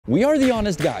We are the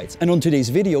Honest Guides, and on today's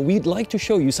video we'd like to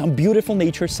show you some beautiful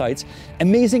nature sites,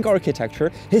 amazing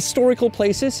architecture, historical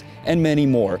places, and many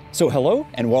more. So hello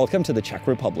and welcome to the Czech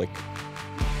Republic.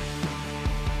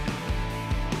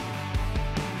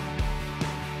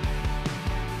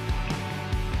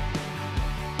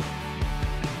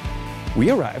 We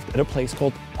arrived at a place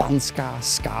called Panská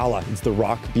skála. It's the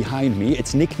rock behind me.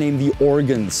 It's nicknamed the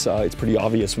Organs. It's pretty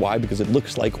obvious why, because it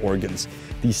looks like organs.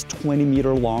 These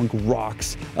 20-meter long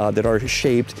rocks that are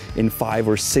shaped in 5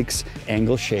 or 6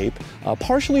 angle shape.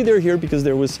 Partially they're here because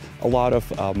there was a lot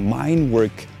of mine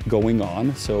work going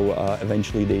on, so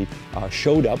eventually they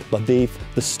showed up, but the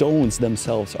stones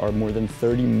themselves are more than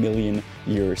 30 million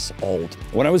years old.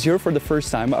 When I was here for the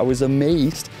first time, I was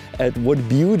amazed at what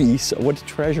beauties, what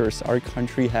treasures our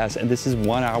country has, and this is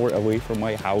 1 hour away from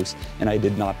my house, and I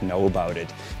did not know about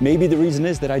it. Maybe the reason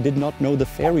is that I did not know the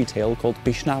fairy tale called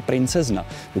Pyšná princezna,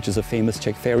 which is a famous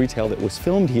Czech fairy tale that was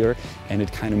filmed here, and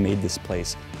it kind of made this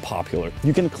place popular.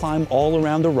 You can climb all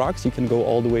around the rocks, you can go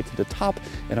all the way to the top,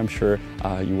 and I'm sure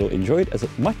you will enjoy it as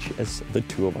much as the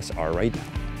two of us are right now.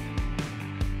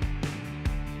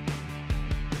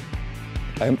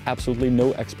 I am absolutely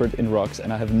no expert in rocks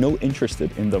and I have no interest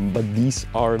in them, but these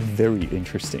are very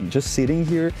interesting. Just sitting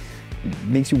here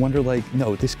makes you wonder, like,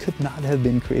 no, this could not have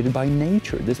been created by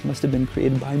nature. This must have been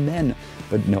created by men.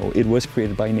 But no, it was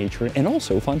created by nature. And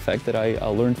also, fun fact that I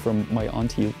learned from my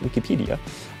auntie Wikipedia,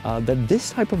 that this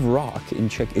type of rock in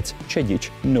Czech, it's čedič,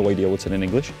 no idea what's it in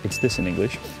English, it's this in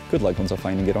English, good luck Honza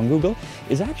finding it on Google,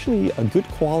 is actually a good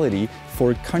quality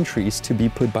for countries to be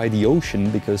put by the ocean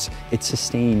because it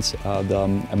sustains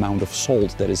the amount of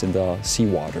salt that is in the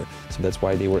seawater. So that's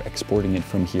why they were exporting it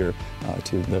from here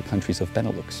to the countries of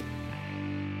Benelux.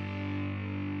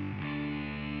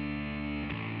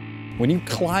 When you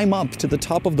climb up to the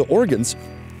top of the organs,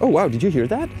 oh wow, did you hear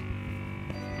that?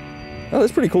 Oh,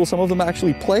 that's pretty cool. Some of them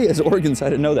actually play as organs. I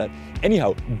didn't know that.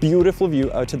 Anyhow, beautiful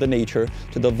view out to the nature,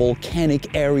 to the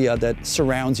volcanic area that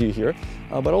surrounds you here.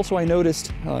 But also I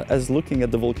noticed, as looking at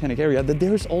the volcanic area, that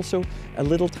there's also a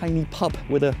little tiny pub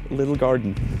with a little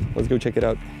garden. Let's go check it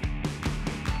out.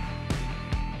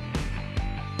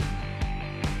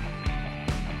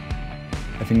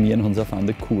 I think me and Honza found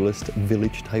the coolest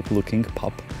village-type looking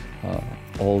pub.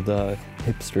 All the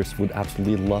hipsters would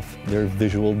absolutely love their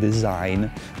visual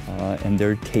design and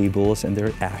their tables and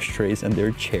their ashtrays and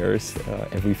their chairs,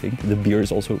 everything. The beer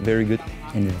is also very good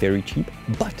and very cheap.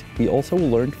 But we also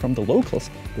learned from the locals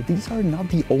that these are not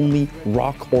the only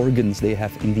rock organs they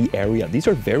have in the area. These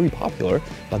are very popular,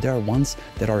 but there are ones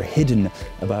that are hidden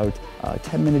about a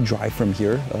 10-minute drive from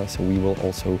here. So we will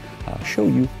also show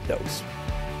you those.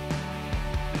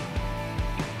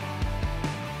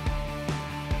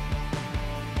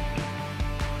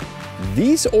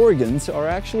 These organs are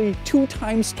actually 2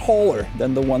 times taller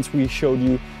than the ones we showed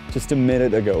you just a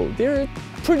minute ago. They're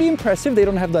pretty impressive. They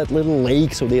don't have that little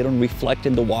lake, so they don't reflect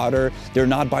in the water. They're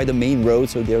not by the main road,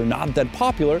 so they're not that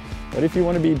popular. But if you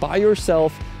want to be by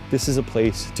yourself, this is a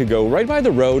place to go. Right by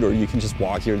the road, or you can just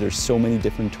walk here. There's so many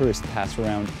different tourists pass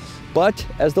around. But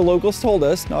as the locals told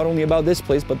us, not only about this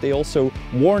place, but they also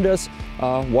warned us,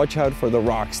 watch out for the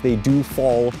rocks. They do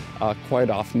fall quite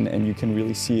often, and you can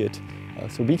really see it.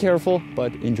 So be careful,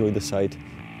 but enjoy the sight.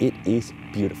 It is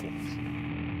beautiful.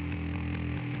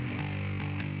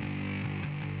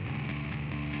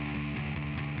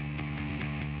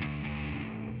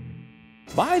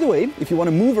 By the way, if you want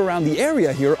to move around the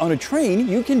area here on a train,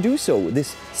 you can do so.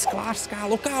 This sklářská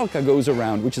lokálka goes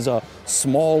around, which is a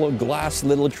small glass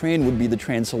little train would be the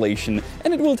translation,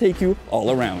 and it will take you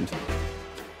all around.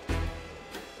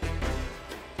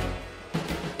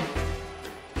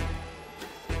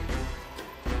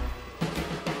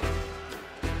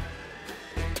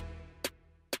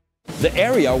 The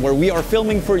area where we are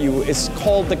filming for you is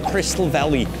called the Crystal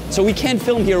Valley. So we can't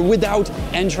film here without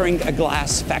entering a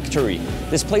glass factory.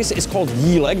 This place is called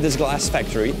Jílek, this glass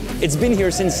factory. It's been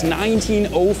here since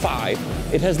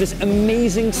 1905. It has this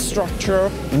amazing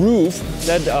structure roof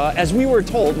that, as we were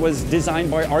told, was designed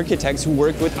by architects who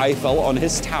worked with Eiffel on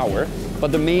his tower.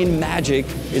 But the main magic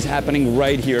is happening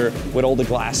right here with all the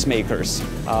glass makers.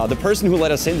 The person who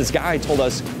let us in, this guy, told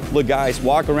us, look guys,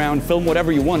 walk around, film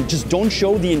whatever you want, just don't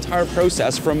show the entire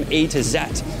process from A to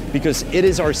Z, because it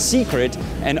is our secret,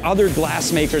 and other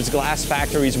glass makers, glass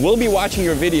factories will be watching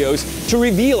your videos to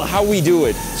reveal how we do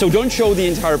it. So don't show the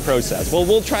entire process. Well,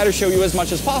 we'll try to show you as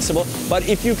much as possible, but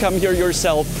if you come here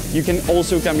yourself, you can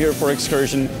also come here for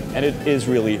excursion, and it is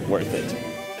really worth it.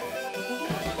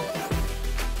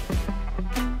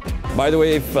 By the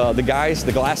way, if the guys,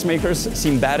 the glass makers,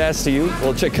 seem badass to you,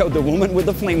 well, check out the woman with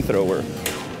the flamethrower.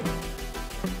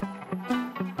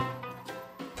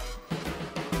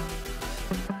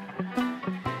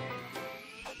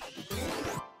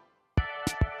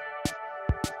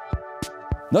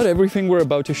 Not everything we're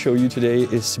about to show you today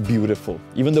is beautiful,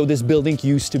 even though this building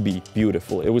used to be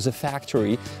beautiful. It was a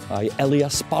factory by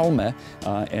Eliáška,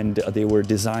 and they were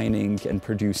designing and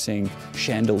producing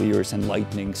chandeliers and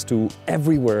lightnings to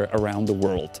everywhere around the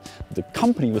world. The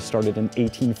company was started in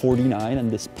 1849,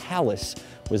 and this palace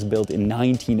was built in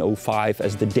 1905,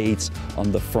 as the dates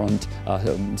on the front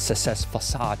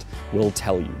facade will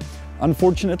tell you.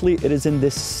 Unfortunately, it is in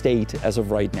this state as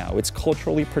of right now. It's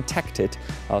culturally protected,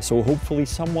 so hopefully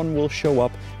someone will show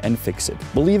up and fix it.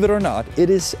 Believe it or not,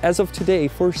 it is, as of today,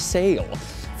 for sale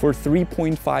for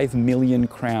 3.5 million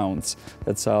crowns.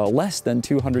 That's less than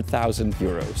 200,000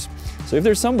 euros. So if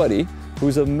there's somebody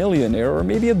who's a millionaire or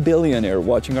maybe a billionaire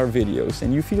watching our videos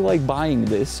and you feel like buying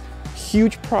this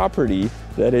huge property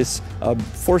that is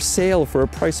for sale for a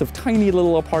price of tiny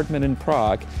little apartment in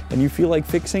Prague, and you feel like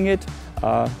fixing it,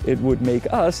 it would make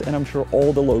us, and I'm sure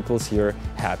all the locals here,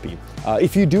 happy.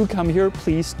 If you do come here,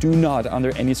 please do not,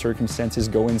 under any circumstances,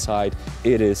 go inside.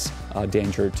 It is a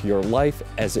danger to your life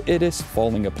as it is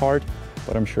falling apart,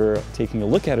 but I'm sure taking a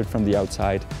look at it from the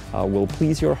outside will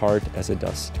please your heart as it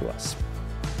does to us.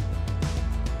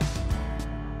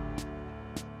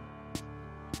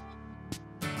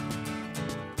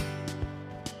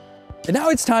 And now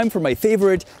it's time for my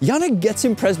favorite. Janek gets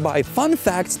impressed by fun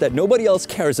facts that nobody else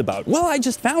cares about. Well, I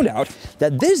just found out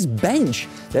that this bench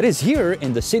that is here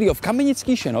in the city of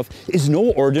Kamenický Šenov is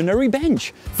no ordinary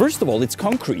bench. First of all, it's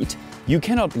concrete. You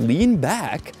cannot lean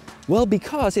back. Well,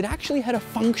 because it actually had a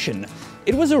function.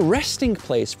 It was a resting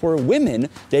place for women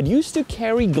that used to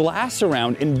carry glass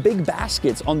around in big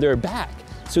baskets on their back.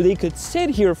 So they could sit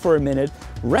here for a minute,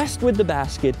 rest with the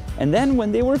basket, and then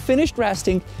when they were finished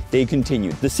resting, they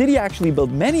continued. The city actually built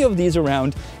many of these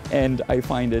around, and I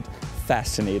find it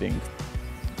fascinating.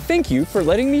 Thank you for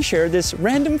letting me share this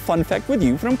random fun fact with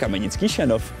you from Kamenický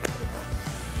Šenov.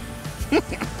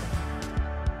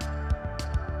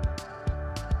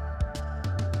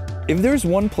 If there's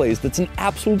one place that's an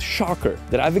absolute shocker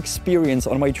that I've experienced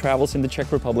on my travels in the Czech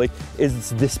Republic, it's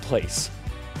this place.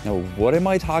 Now, what am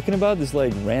I talking about? This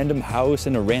like random house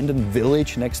in a random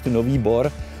village next to Nový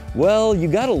Bor? Well, you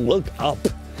gotta look up.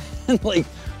 And like,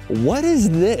 what is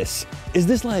this? Is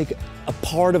this like a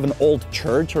part of an old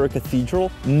church or a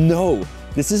cathedral? No,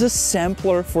 this is a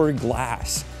sampler for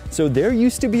glass. So there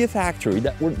used to be a factory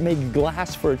that would make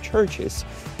glass for churches,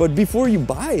 but before you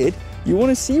buy it, you want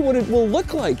to see what it will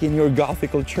look like in your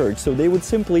Gothical church, so they would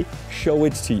simply show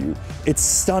it to you. It's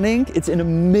stunning, it's in the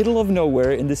middle of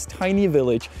nowhere in this tiny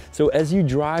village, so as you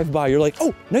drive by, you're like,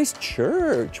 oh, nice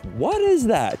church, what is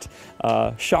that?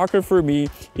 Shocker for me.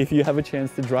 If you have a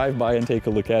chance to drive by and take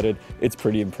a look at it, it's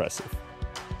pretty impressive.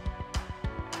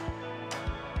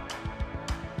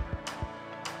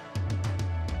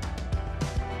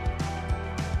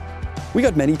 We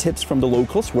got many tips from the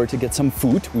locals where to get some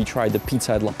food. We tried the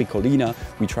pizza at La Piccolina,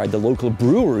 we tried the local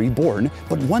brewery, Born,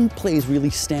 but one place really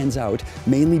stands out,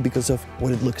 mainly because of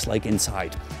what it looks like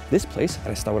inside. This place,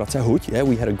 Restaurace Huť, yeah,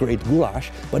 we had a great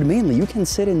goulash, but mainly you can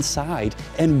sit inside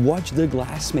and watch the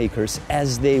glassmakers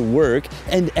as they work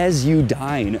and as you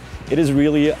dine. It is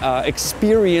really an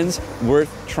experience worth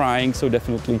trying, so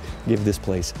definitely give this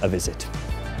place a visit.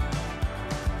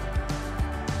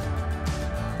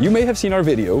 You may have seen our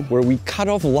video where we cut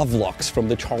off lovelocks from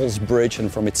the Charles Bridge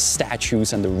and from its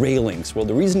statues and the railings. Well,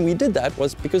 the reason we did that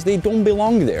was because they don't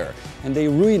belong there and they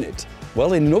ruin it.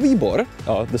 Well, in Nový Bor,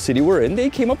 the city we're in, they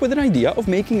came up with an idea of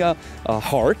making a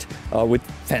heart with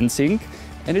fencing,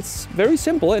 and it's very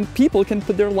simple and people can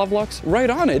put their lovelocks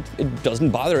right on it. It doesn't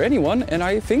bother anyone, and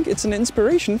I think it's an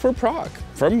inspiration for Prague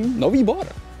from Nový Bor.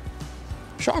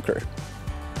 Shocker.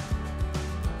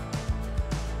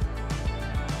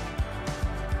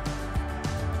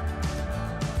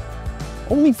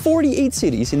 Only 48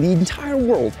 cities in the entire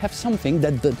world have something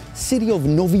that the city of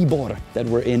Nový Bor that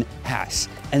we're in has.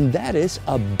 And that is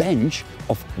a bench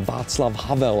of Václav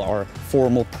Havel, our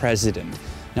former president.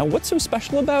 Now, what's so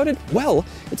special about it? Well,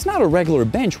 it's not a regular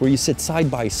bench where you sit side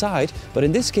by side, but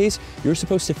in this case, you're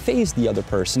supposed to face the other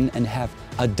person and have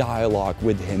a dialogue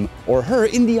with him or her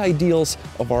in the ideals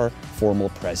of our former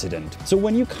president. So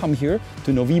when you come here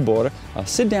to Nový Bor,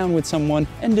 sit down with someone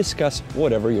and discuss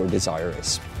whatever your desire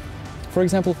is. For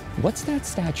example, what's that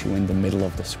statue in the middle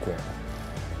of the square?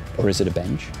 Or is it a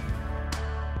bench?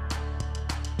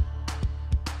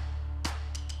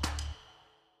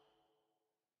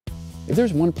 If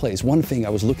there's one place, one thing I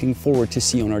was looking forward to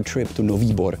see on our trip to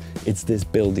Nový Bor, it's this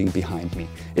building behind me.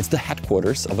 It's the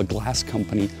headquarters of a glass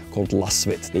company called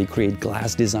Lasvit. They create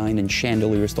glass design and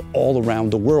chandeliers to all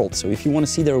around the world. So if you want to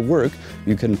see their work,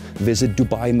 you can visit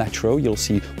Dubai Metro. You'll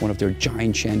see one of their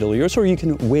giant chandeliers, or you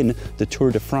can win the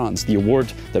Tour de France. The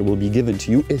award that will be given to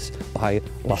you is by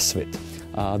Lasvit.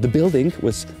 The building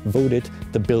was voted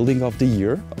the building of the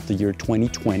year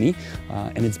 2020,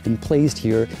 and it's been placed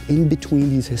here in between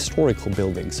these historical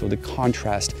buildings, so the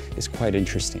contrast is quite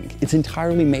interesting. It's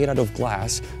entirely made out of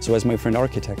glass, so as my friend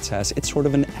architect says, it's sort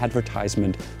of an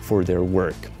advertisement for their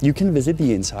work. You can visit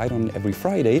the inside on every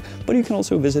Friday, but you can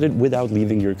also visit it without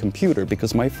leaving your computer,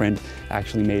 because my friend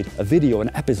actually made a video,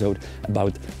 an episode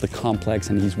about the complex,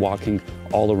 and he's walking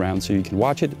all around, so you can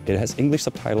watch it. It has English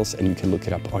subtitles, and you can look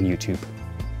it up on YouTube.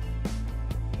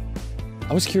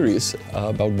 I was curious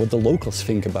about what the locals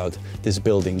think about this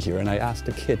building here, and I asked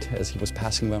a kid as he was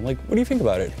passing by, I'm like, what do you think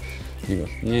about it? He goes,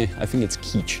 yeah, I think it's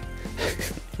kitsch.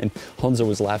 And Honza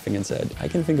was laughing and said, I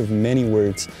can think of many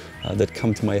words that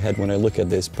come to my head when I look at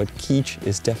this, but kitsch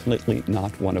is definitely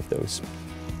not one of those.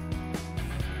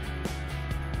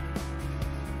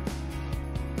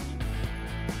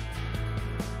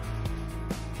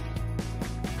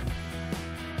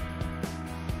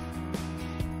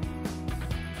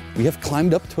 We have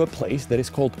climbed up to a place that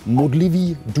is called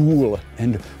Modlivý.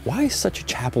 And why is such a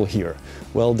chapel here?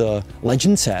 Well, the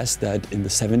legend says that in the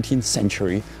 17th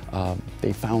century,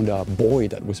 they found a boy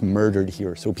that was murdered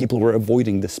here, so people were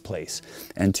avoiding this place.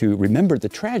 And to remember the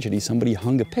tragedy, somebody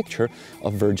hung a picture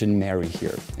of Virgin Mary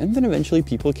here. And then eventually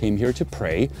people came here to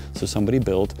pray, so somebody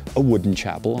built a wooden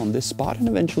chapel on this spot, and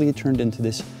eventually it turned into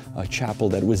this chapel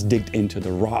that was digged into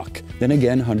the rock. Then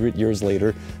again, 100 years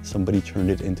later, somebody turned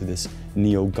it into this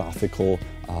neo-Gothical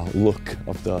look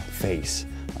of the face.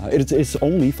 It's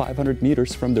only 500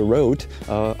 meters from the road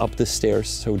up the stairs,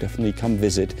 so definitely come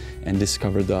visit and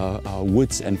discover the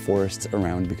woods and forests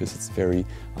around, because it's very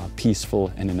peaceful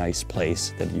and a nice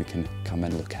place that you can come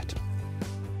and look at.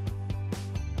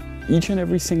 Each and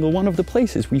every single one of the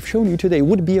places we've shown you today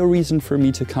would be a reason for me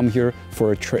to come here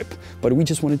for a trip, but we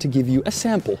just wanted to give you a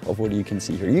sample of what you can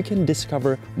see here. You can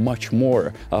discover much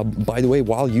more, by the way,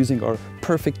 while using our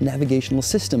perfect navigational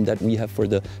system that we have for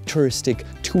the touristic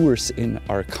tours in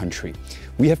our country.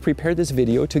 We have prepared this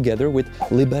video together with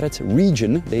Liberec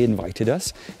region. They invited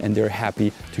us, and they're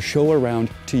happy to show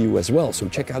around to you as well. So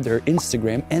check out their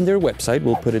Instagram and their website.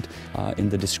 We'll put it in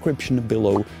the description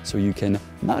below, so you can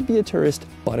not be a tourist,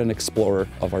 but an explorer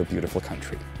of our beautiful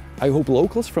country. I hope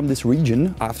locals from this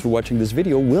region, after watching this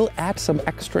video, will add some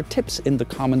extra tips in the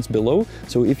comments below.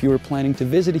 So if you're planning to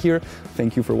visit here,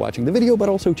 thank you for watching the video, but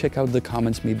also check out the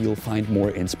comments. Maybe you'll find more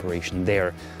inspiration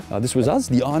there. This was us,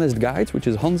 the Honest Guides, which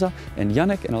is Honza and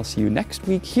Janek, and I'll see you next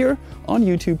week here on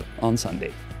YouTube on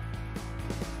Sunday.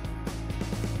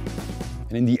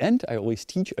 And in the end, I always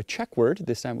teach a Czech word.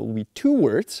 This time it will be two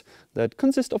words that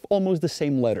consist of almost the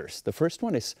same letters. The first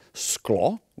one is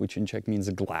sklo, which in Czech means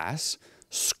glass.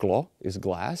 Sklo is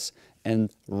glass,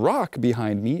 and rock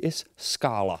behind me is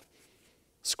skála.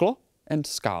 Sklo and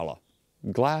skála,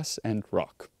 glass and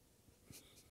rock.